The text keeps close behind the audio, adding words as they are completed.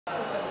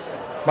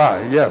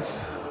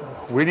Yes,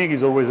 winning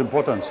is always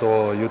important.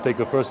 So you take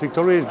the first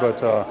victories,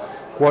 but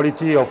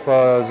quality of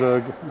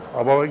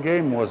our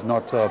game was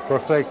not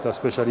perfect,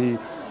 especially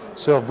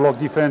serve block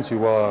defense. You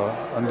were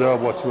under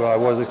what I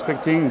was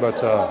expecting,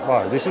 but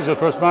this is the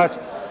first match.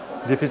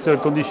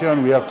 Difficult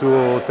condition. We have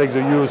to take the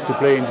youth to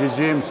play in this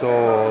gym, so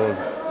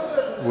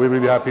we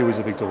will be happy with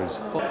the victories.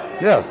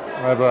 Yeah,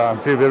 I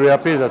feel very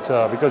happy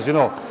that because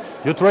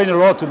you train a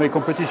lot to make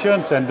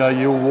competitions, and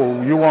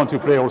you want to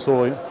play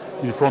also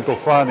in front of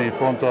fans, in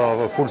front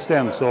of a full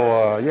stand.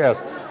 So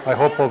yes, I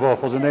hope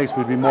for the next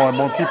will be more and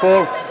more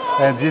people,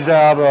 and these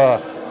have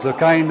the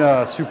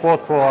kind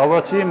support for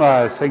our team.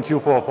 Thank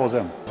you for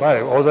them.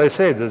 As I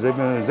said,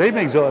 they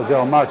make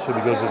their match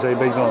because they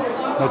make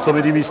not so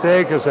many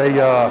mistakes. They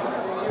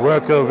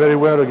work very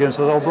well against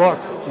our block.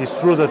 It's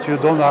true that you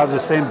don't have the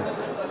same.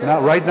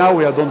 Right now,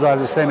 we don't have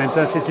the same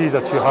intensity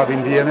that you have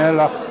in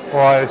VNL, or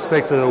I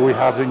expect we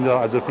have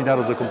at the final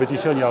of the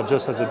competition. You are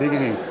just at the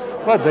beginning,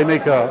 but they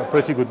make a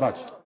pretty good match.